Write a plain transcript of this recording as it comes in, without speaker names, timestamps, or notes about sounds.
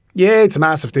Yeah, it's a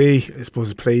massive day. I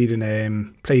suppose it played in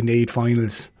 8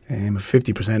 finals, a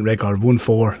 50% record, won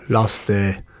 4, lost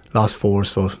 4,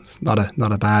 so it's not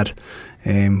a bad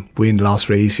win-loss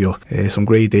ratio. Some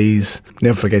great days.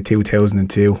 Never forget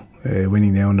 2002,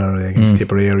 winning down there against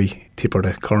Tipperary. Tipper,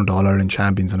 the current All-Ireland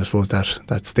champions, and I suppose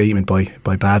that statement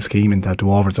by Babs Keeman that the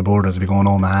Wafford supporters will be going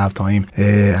home at half time,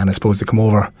 and I suppose to come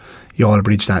over Yall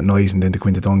Bridge that night and then to go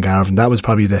into Dungarvan, that was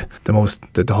probably the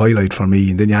highlight for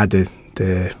me. And then you had the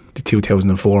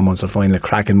 2004 Munster final, a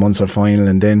cracking Munster final,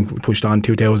 and then pushed on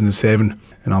 2007,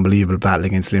 an unbelievable battle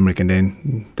against Limerick, and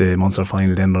then the Munster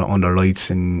final then under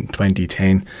lights in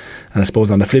 2010. And I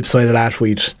suppose on the flip side of that,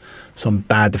 we'd some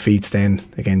bad defeats then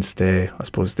against I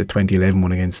suppose the 2011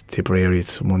 one against Tipperary.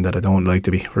 It's one that I don't like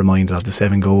to be reminded of, the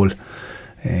 7-goal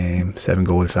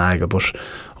saga. But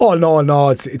all in all,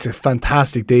 it's a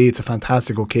fantastic day. It's a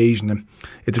fantastic occasion, and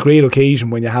it's a great occasion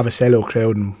when you have a sellout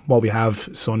crowd. And what we have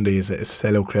Sunday is a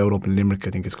sellout crowd up in Limerick.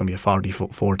 I think it's going to be a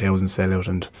 44,000 sellout,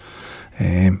 and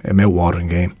a mouth-watering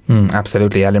game.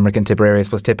 Absolutely. Limerick and Tipperary, I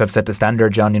suppose Tip have set the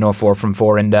standard, John, 4 from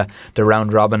 4 in the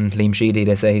round robin. Liam Sheedy,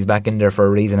 they say he's back in there for a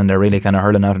reason, and they're really kind of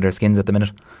hurling out of their skins at the minute.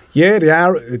 Yeah, they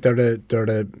are.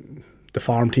 They're the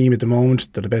farm team at the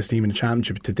moment. They're the best team in the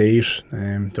championship to date.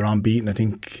 They're unbeaten. I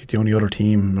think the only other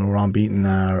team who are unbeaten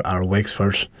are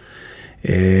Wexford.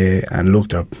 And look,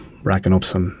 they're racking up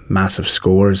some massive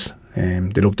scores.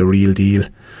 They look the real deal.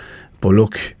 But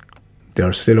look,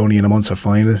 they're still only in a Munster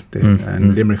final,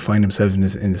 and Limerick find themselves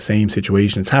in the same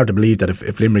situation. It's hard to believe that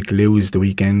if Limerick lose the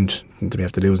weekend, they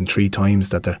have to lose in 3 times,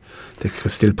 that they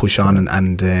could still push on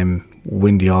and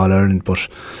win the All-Ireland. But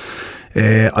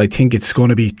I think it's going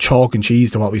to be chalk and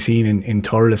cheese to what we've seen in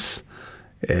Thurles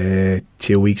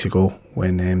 2 weeks ago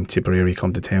when Tipperary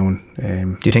come to town.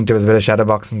 Do you think there was a bit of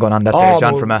shadowboxing going on that day,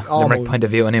 John, from a Limerick point of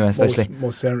view anyway, especially?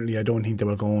 Most certainly. I don't think they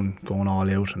were going all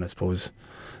out, and I suppose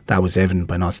that was evident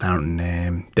by not starting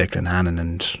Declan Hannon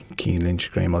and Cian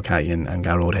Lynch, Graham Mulcahy and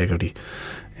Garrod Hegarty.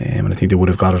 And I think they would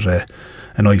have got a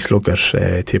nice look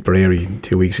at Tipperary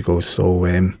 2 weeks ago. So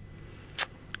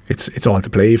it's all to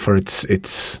play for.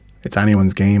 It's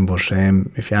anyone's game. But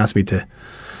if you ask me to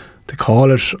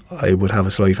call it, I would have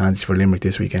a slight fancy for Limerick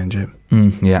this weekend, Jim.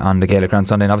 Yeah, on the Gaelic Round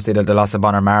Sunday. And obviously the loss of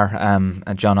Bonner Marr,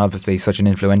 John, obviously such an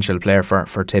influential player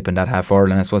for Tip in that half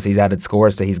hurl, and I suppose he's added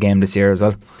scores to his game this year as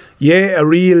well. Yeah, a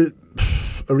real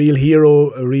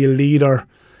hero, a real leader.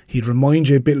 He'd remind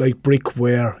you a bit like Brick,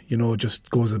 where just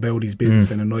goes about his business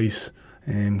in a nice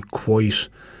quiet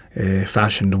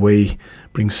fashioned way,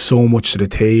 brings so much to the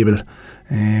table.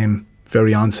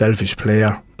 Very unselfish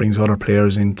player, brings other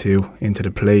players into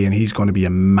the play, and he's going to be a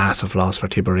massive loss for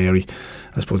Tipperary.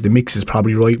 I suppose the mix is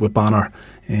probably right with Bonner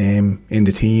in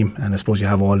the team, and I suppose you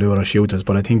have all the other shooters,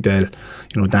 but I think they'll,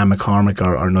 Dan McCormick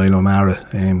or Niall O'Mara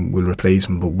will replace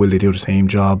him, but will they do the same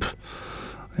job?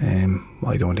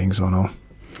 I don't think so, no.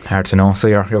 Hard to know. So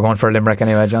you're going for Limerick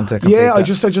anyway, John? Yeah,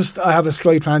 I have a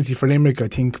slight fancy for Limerick. I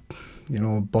think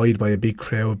buoyed by a big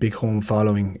crowd, big home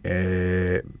following.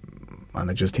 And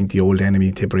I just think the old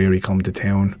enemy Tipperary come to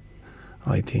town.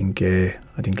 I think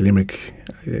Limerick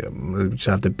will just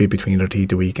have the bit between their teeth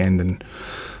the weekend, and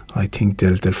I think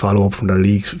they'll follow up from their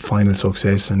league's final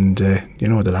success, and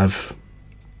they'll have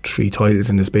 3 titles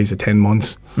in the space of 10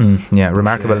 months.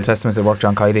 Remarkable testament to the work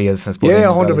John Kiley has put in. Yeah,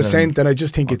 100%. And I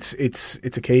just think it's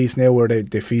a case now where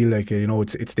they feel like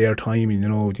it's their time.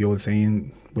 The old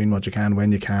saying, win what you can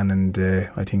when you can, and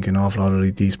I think an awful lot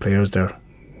of these players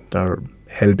they're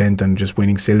hell-bent on just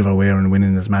winning silverware and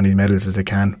winning as many medals as they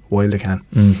can while they can.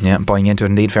 Buying into it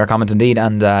indeed. Fair comment indeed.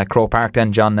 And Croke Park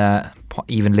then, John,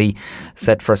 evenly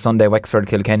set for Sunday. Wexford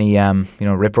Kilkenny,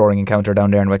 rip-roaring encounter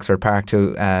down there in Wexford Park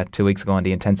 2 weeks ago, and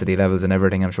the intensity levels and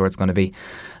everything. I'm sure it's going to be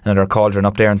another cauldron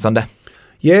up there on Sunday.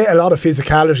 Yeah, a lot of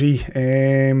physicality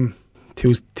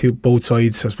to both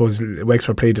sides. I suppose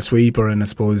Wexford played the sweeper, and I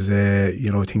suppose I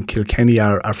think Kilkenny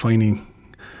are finding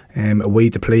a way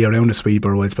to play around the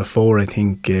sweeper, whilst before I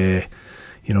think they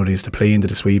used to play into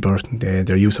the sweeper.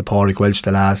 Their use of Páirce Welch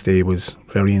the last day was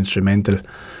very instrumental.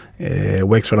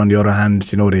 Wexford on the other hand,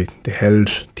 they held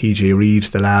TJ Reid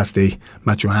the last day.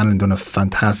 Matthew Hanlon done a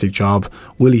fantastic job.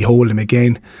 Will he hold him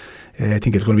again? I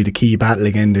think it's going to be the key battle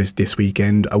again this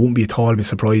weekend. I wouldn't be at all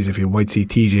surprised if you might see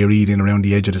TJ Reid in around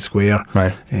the edge of the square,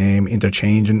 right,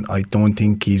 interchanging. I don't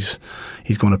think he's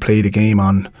going to play the game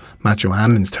on Matthew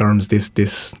Hanlon's terms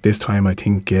this time. I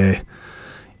think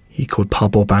he could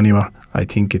pop up anywhere. I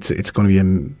think it's going to be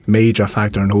a major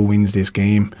factor in who wins this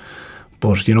game.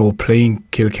 But playing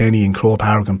Kilkenny in Croke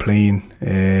Park and playing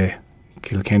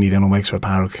Kilkenny down in Wexford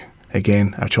Park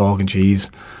again are chalk and cheese.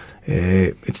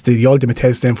 It's the ultimate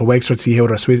test then for Wexford to see how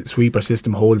their sweeper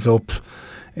system holds up.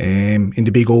 in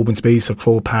the big open space of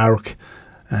Croke Park.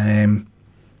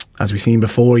 As we've seen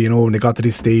before, when they got to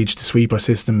this stage, the sweeper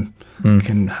system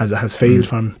has failed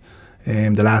from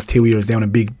the last 2 years down in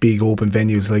big open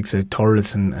venues like the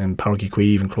Thurles and Páirc Uí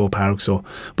Chaoimh and Croke Park. So,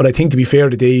 but I think, to be fair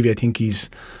to Davy, I think it's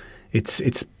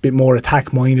a bit more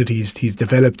attack minded. He's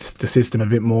developed the system a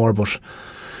bit more, but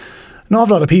an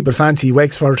awful lot of people fancy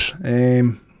Wexford.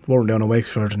 We're down in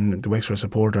Wexford, and the Wexford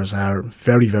supporters are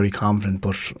very, very confident,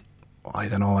 but I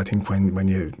don't know, I think when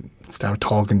you start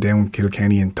talking down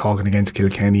Kilkenny and talking against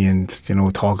Kilkenny and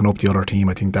talking up the other team,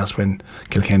 I think that's when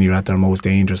Kilkenny are at their most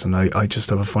dangerous. And I just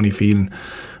have a funny feeling,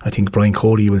 I think Brian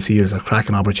Cody will see it as a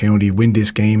cracking opportunity, win this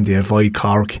game, they avoid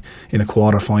Cork in a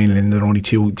quarter final, and they're only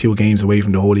two games away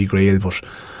from the Holy Grail, but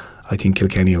I think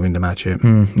Kilkenny will win the match.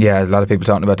 Yeah, a lot of people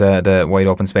talking about the wide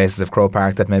open spaces of Croke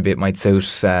Park, that maybe it might suit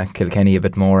Kilkenny a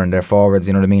bit more and their forwards.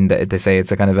 You know what I mean? They say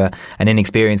it's a kind of an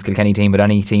inexperienced Kilkenny team, but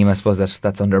any team, I suppose,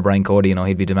 that's under Brian Cody,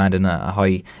 he'd be demanding a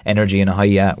high energy and a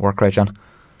high work rate, John.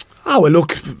 Well,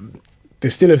 look, they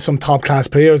still have some top class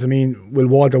players. I mean, will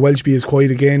Walter Welch be as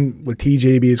quiet again? Will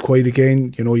TJ be as quiet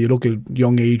again? You look at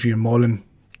young Adrian Mullane,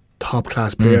 top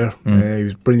class player. He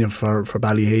was brilliant for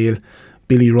Ballyhale.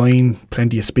 Billy Ryan,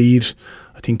 plenty of speed.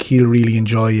 I think he'll really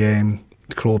enjoy the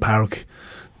Croke Park,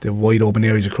 the wide open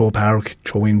areas of Croke Park.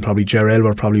 Throw in probably Ger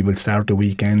Elwer probably will start the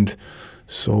weekend.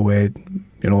 So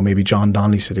maybe John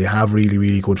Donnelly. So they have really,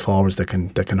 really good forwards that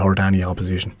can hurt any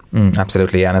opposition.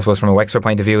 Absolutely, and I suppose from a Wexford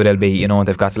point of view, they'll be,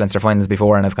 they've got to Leinster finals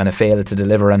before and have kind of failed to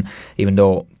deliver. And even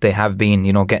though they have been,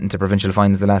 getting to provincial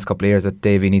finals the last couple of years, that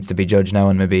Davy needs to be judged now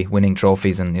and maybe winning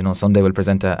trophies. And Sunday will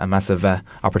present a massive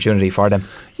opportunity for them.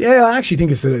 Yeah, I actually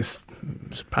think it's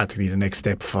practically the next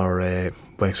step for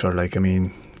Wexford. Like, I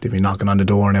mean, they've been knocking on the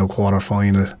door now, quarter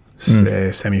final.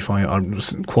 Semi-final or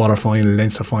quarter-final,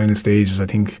 Leinster final stages. I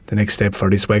think the next step for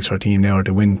this Wexford team now are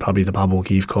to win probably the Bob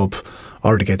O'Keefe Cup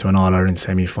or to get to an All-Ireland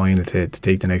semi-final to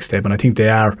take the next step, and I think they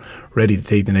are ready to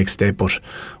take the next step, but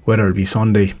whether it'll be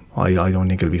Sunday, I don't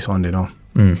think it'll be Sunday, no.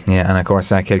 Yeah, and of course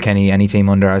Kilkenny, any team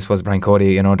under, I suppose, Brian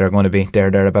Cody, they're going to be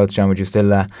thereabouts. John, would you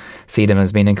still see them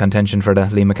as being in contention for the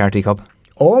Liam McCarthy Cup?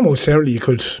 Almost certainly. You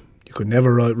could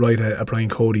never write a Brian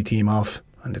Cody team off.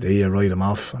 And the day you write them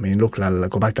off, I mean, look,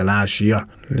 go back to last year,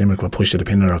 Limerick were pushed to the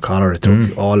pin of their collar. It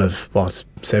took all of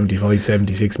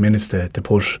 76 minutes to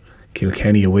put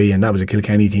Kilkenny away, and that was a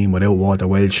Kilkenny team without Walter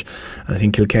Welch. And I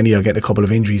think Kilkenny are getting a couple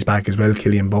of injuries back as well.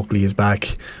 Killian Buckley is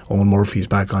back, Owen Murphy's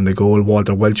back on the goal.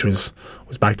 Walter Welch was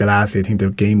back the last day. I think the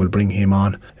game will bring him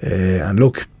on. And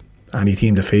look, any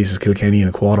team that faces Kilkenny in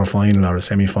a quarter final or a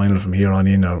semi final from here on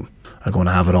in are going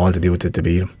to have it all to do with it to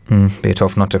beat them. Be a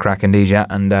tough nut to crack indeed, yeah.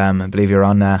 And I believe you're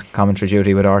on commentary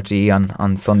duty with RTE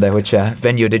on Sunday. Which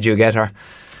venue did you get her?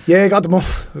 Yeah, I got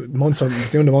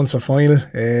doing the Munster final.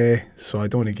 So I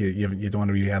don't think you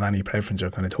don't really have any preference. You're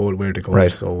kind of told where to go.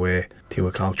 Right. So 2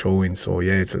 o'clock throw in. So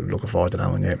yeah, it's looking forward to that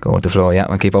one. Yeah, go with the flow. Yeah,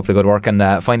 we'll keep up the good work. And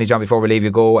finally, John, before we leave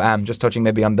you go, just touching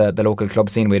maybe on the local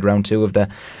club scene. We had round 2 of the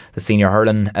senior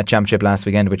hurling championship last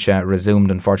weekend, which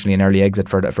resumed unfortunately an early exit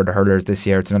for the hurlers this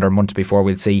year. It's another month before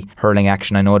we'll see hurling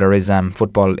action. I know there is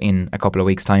football in a couple of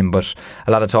weeks' time, but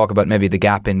a lot of talk about maybe the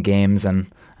gap in games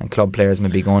and club players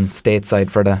maybe going stateside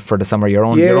for the summer. Your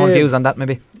own views on that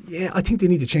maybe? Yeah, I think they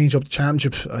need to change up the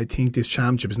championship. I think this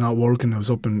championship is not working. I was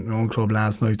up in my own club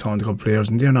last night talking to a couple of players,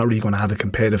 and they're not really going to have a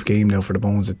competitive game now for the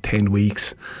bones of 10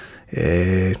 weeks.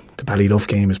 The Ballyduff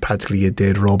game is practically a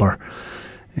dead rubber.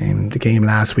 The game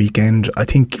last weekend, I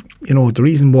think, the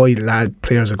reason why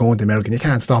players are going to America, and you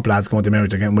can't stop lads going to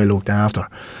America, they're getting well looked after.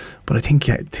 But I think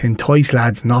to entice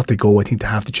lads not to go, I think they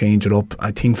have to change it up.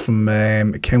 I think from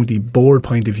a county board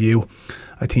point of view,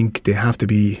 I think they have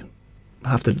to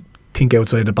think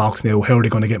outside the box now. How are they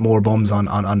going to get more bums on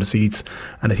the seats?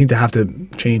 And I think they have to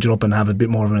change it up and have a bit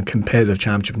more of a competitive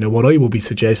championship. Now, what I will be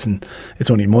suggesting,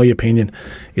 it's only my opinion,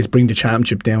 is bring the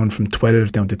championship down from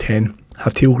 12 down to 10.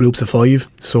 Have 2 groups of 5.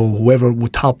 So whoever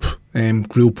would top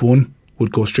group 1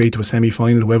 would go straight to a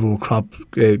semi-final. Whoever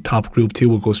would top group 2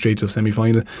 would go straight to a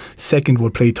semi-final. Second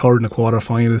would play third in a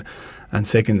quarter-final, and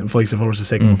second, vice versa,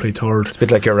 second would play third. It's a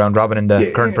bit like your round robin in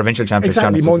the current provincial championship.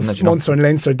 Exactly, Munster and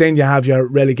Leinster. Then you have your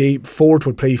relegate. Fourth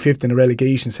would play fifth in a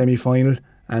relegation semi-final,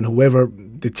 and whoever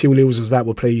the 2 losers that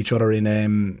would play each other in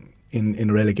a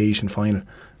relegation final.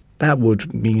 That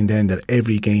would mean then that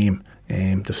every game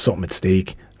there's something at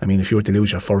stake. I mean, if you were to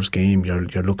lose your first game, you're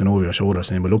looking over your shoulder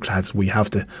saying, well, look, lads, we have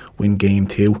to win game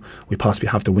 2. We possibly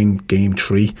have to win game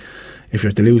 3. If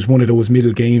you're to lose one of those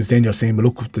middle games, then you're saying, well,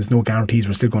 look, there's no guarantees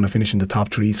we're still going to finish in the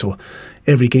top 3. So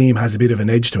every game has a bit of an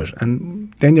edge to it.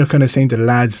 And then you're kind of saying to the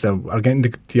lads that are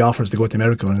getting the offers to go to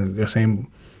America, and they're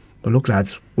saying, well, look,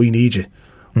 lads, we need you.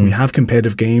 We have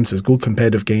competitive games. There's good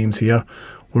competitive games here.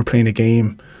 We're playing a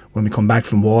game when we come back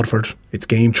from Waterford. It's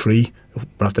game 3.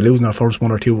 We're after losing our first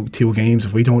 1 or 2 games.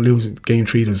 If we don't lose game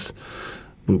 3,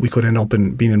 we could end up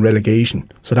being in relegation.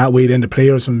 So that way then the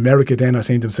players from America then are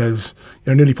saying to themselves,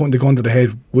 you're nearly putting the gun to the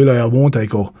head, will I or won't I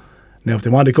go? Now if they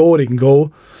want to go, they can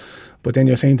go. But then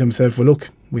you're saying to themselves, well look,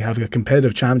 we have a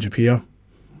competitive championship here,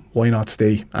 why not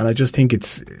stay? And I just think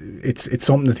it's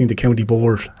something I think the county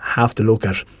board have to look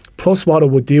at. Plus what it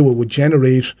would do, it would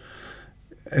generate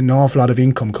an awful lot of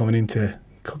income coming into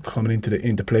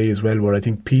play as well, where I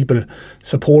think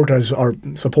supporters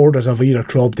of either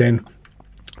club, then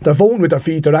they're voting with their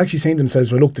feet. They're actually saying to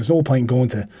themselves, well look, there's no point going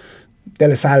to De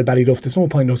La Salle Ballyduff. There's no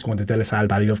point in us going to De La Salle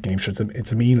Ballyduff game. Sure,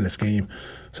 it's a meaningless game.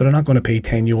 So they're not going to pay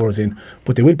 €10 in,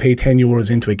 but they will pay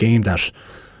 €10 into a game that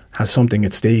has something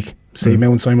at stake. Say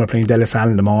Mount Simon are playing De La Salle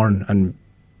in the morning, and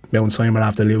Mount Simon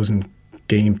after losing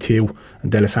game 2,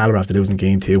 and De La Salle after losing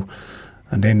game 2,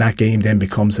 and then that game then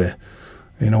becomes a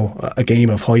game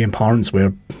of high importance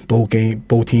where both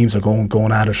teams are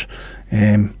going at it.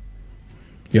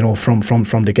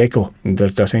 From the get-go.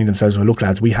 They're saying to themselves, well look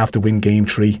lads, we have to win game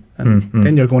 3, and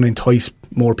then you're going to entice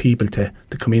more people to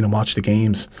come in and watch the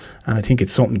games. And I think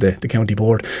it's something the county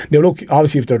board. Now look,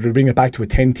 obviously if they're to bring it back to a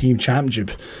 10-team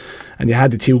championship and you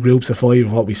had the 2 groups of 5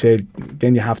 of what we said,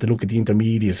 then you have to look at the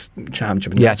intermediate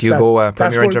championship. Yeah, do you go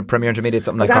Premier Intermediate,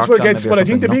 something like that? That's where it gets, but I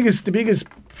think the biggest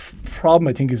problem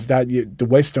I think is that the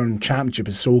Western Championship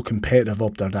is so competitive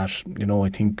up there that, I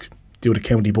think the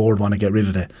county board want to get rid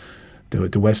of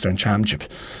the Western Championship.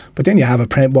 But then you have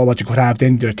what you could have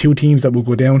then, there are 2 teams that will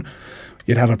go down.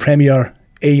 You'd have a Premier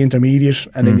A Intermediate,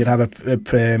 and then you'd have a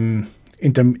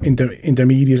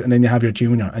intermediate, and then you have your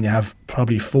junior, and you have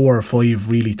probably 4 or 5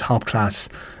 really top class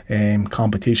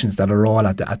competitions that are all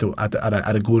at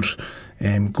a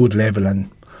good level. And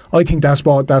I think that's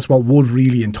what would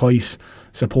really entice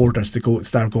supporters to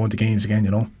start going to games again,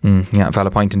 Yeah,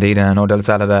 valid point indeed. I know De La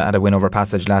Salle had a win over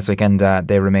Passage last weekend.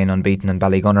 They remain unbeaten, and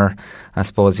Ballygunner, I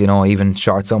suppose, even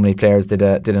short so many players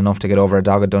did enough to get over a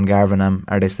dog at Dungarvan.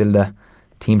 Are they still the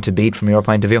team to beat from your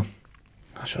point of view?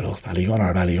 Sure, look,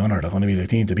 Ballygunner, they're going to be the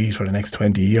team to beat for the next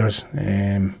 20 years.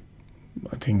 I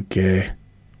think they're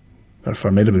a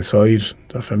formidable side,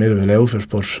 they're a formidable outfit,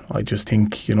 but I just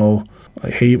think, I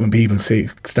hate when people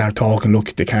start talking,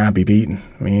 look, they can't be beaten.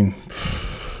 I mean,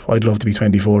 I'd love to be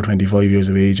 24, 25 years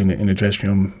of age in a dressing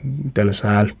room, De La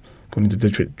Salle, going into the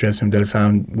dressing room, De La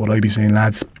Salle, what I'd be saying,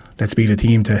 lads, let's be the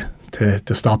team to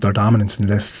stop their dominance and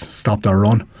let's stop their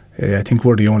run. I think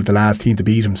we're the last team to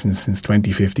beat them since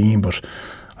 2015, but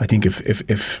I think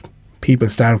if people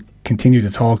continue to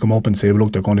talk them up and say, well,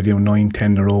 look, they're going to do 9-10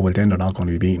 in a row, well then they're not going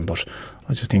to be beaten. But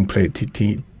I just think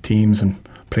teams and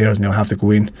players now have to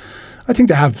go in. I think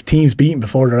they have teams beaten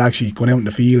before they're actually going out in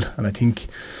the field, and I think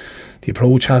the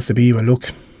approach has to be, well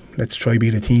look, let's try be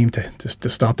the team to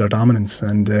stop their dominance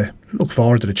and look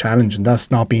forward to the challenge. And that's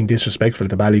not being disrespectful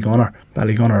to Ballygunner.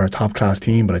 Ballygunner are a top class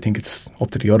team, but I think it's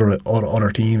up to the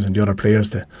other teams and the other players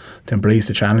to embrace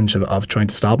the challenge of trying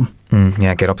to stop them.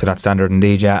 Yeah, get up to that standard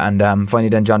indeed. Yeah. And finally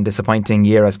then, John, disappointing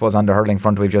year I suppose on the hurling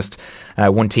front. We've just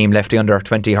one team left, the under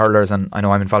 20 hurlers, and I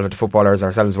know I'm involved with the footballers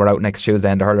ourselves. We're out next Tuesday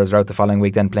and the hurlers are out the following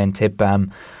week then playing Tip. I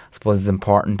suppose it's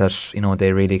important that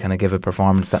they really kind of give a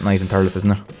performance that night in Thurles,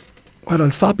 isn't it? Well,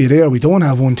 I'll stop you there. We don't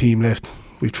have one team left.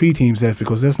 We've 3 teams left,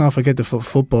 because let's not forget the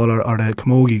footballer or the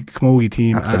Camogie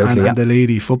team and the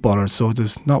lady footballers. So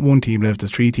there's not one team left,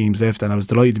 there's 3 teams left. And I was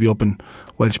delighted to be up in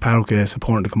Welsh Park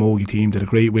supporting the Camogie team. Did a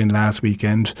great win last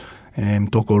weekend.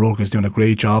 Duck O'Rourke is doing a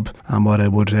great job. And what I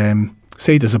would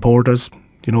say to supporters,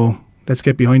 let's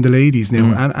get behind the ladies now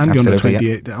and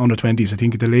the under 20s. I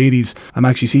think the ladies, I'm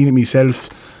actually seeing it myself.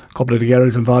 A couple of the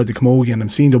girls involved in the Camogie, and I'm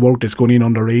seeing the work that's going in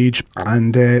underage,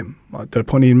 and they're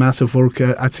putting in massive work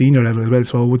at senior level as well.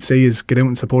 So I would say is get out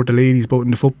and support the ladies both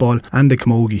in the football and the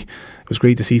Camogie. It was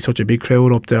great to see such a big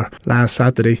crowd up there last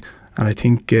Saturday, and I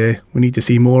think we need to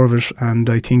see more of it. And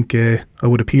I think I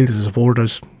would appeal to the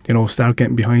supporters, start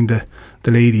getting behind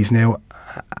the ladies now,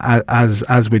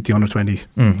 as with the under 20s.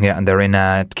 Yeah, and they're in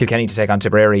Kilkenny to take on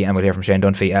Tipperary, and we'll hear from Shane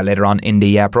Dunphy later on in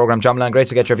the programme. John Mullane, great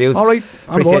to get your views. All right,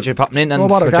 appreciate you popping in, and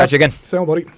we'll chat you again. Sound, buddy.